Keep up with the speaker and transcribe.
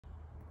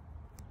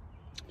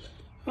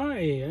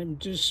Hi, I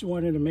just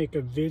wanted to make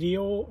a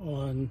video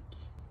on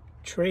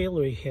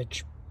trailer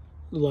hitch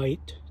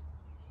light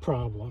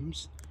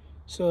problems.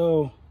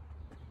 So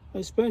I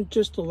spent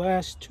just the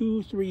last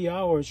 2-3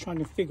 hours trying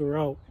to figure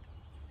out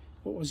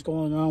what was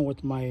going on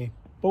with my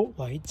boat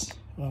lights.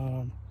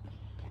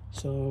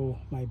 So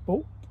my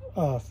boat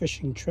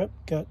fishing trip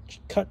got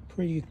cut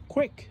pretty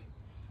quick,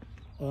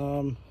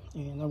 and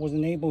I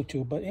wasn't able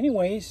to. But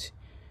anyways,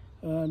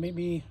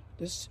 maybe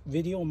this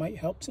video might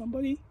help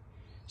somebody.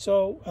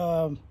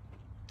 So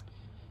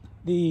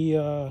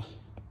the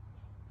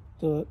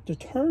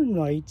turn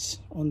lights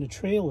on the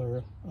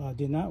trailer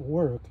did not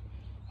work.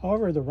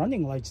 However, the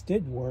running lights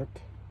did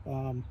work.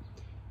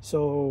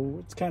 So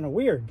it's kind of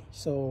weird.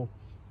 So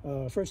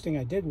first thing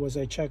I did was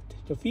I checked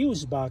the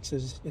fuse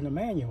boxes in the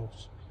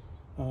manuals.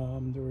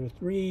 There were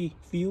 3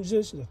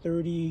 fuses, a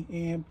 30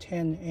 amp,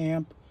 10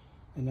 amp,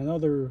 and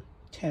another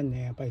 10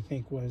 amp, I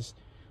think was.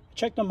 I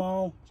checked them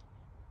all.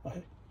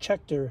 I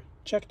checked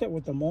it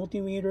with the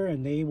multimeter,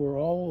 and they were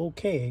all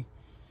okay.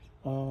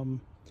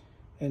 And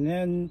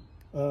then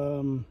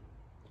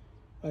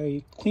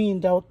I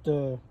cleaned out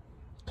the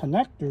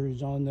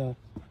connectors on the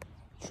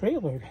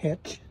trailer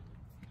hitch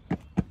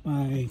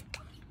by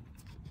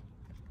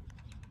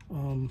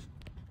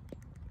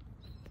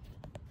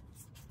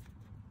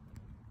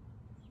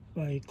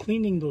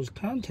cleaning those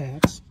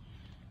contacts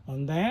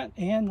on that,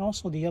 and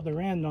also the other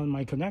end on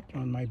my connector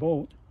on my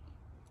boat.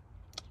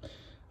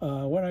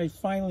 What I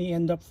finally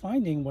end up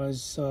finding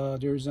was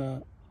there's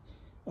a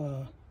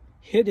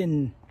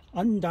hidden,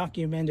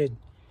 undocumented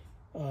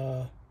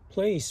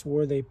place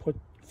where they put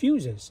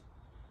fuses.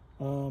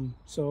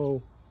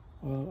 So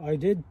I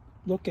did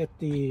look at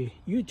the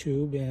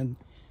YouTube, and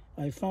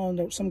I found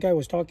out some guy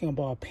was talking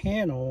about a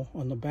panel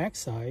on the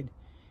backside,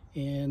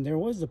 and there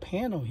was the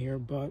panel here,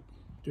 but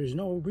there's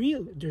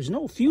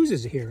no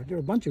fuses here. There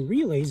are a bunch of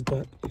relays,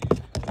 but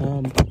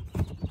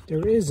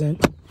there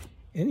isn't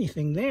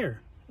anything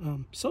there.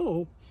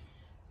 So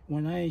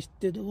when I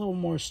did a little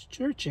more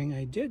searching,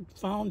 I did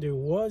found there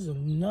was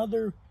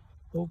another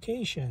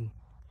location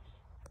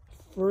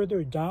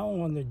further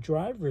down on the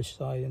driver's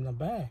side in the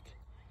back,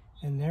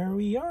 and there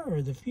we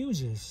are, the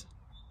fuses.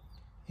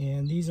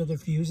 And these are the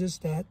fuses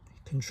that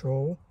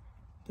control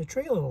the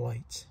trailer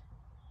lights.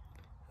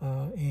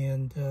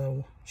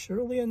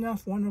 Surely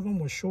enough, one of them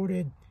was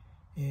shorted,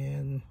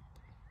 and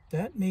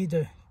that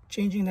made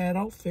changing that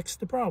out fix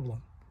the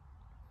problem.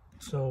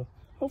 So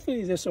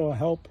hopefully this will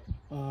help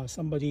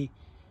somebody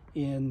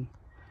in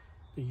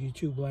the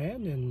YouTube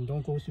land, and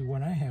don't go through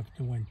what I have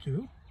to went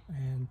through,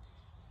 and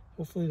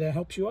hopefully that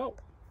helps you out.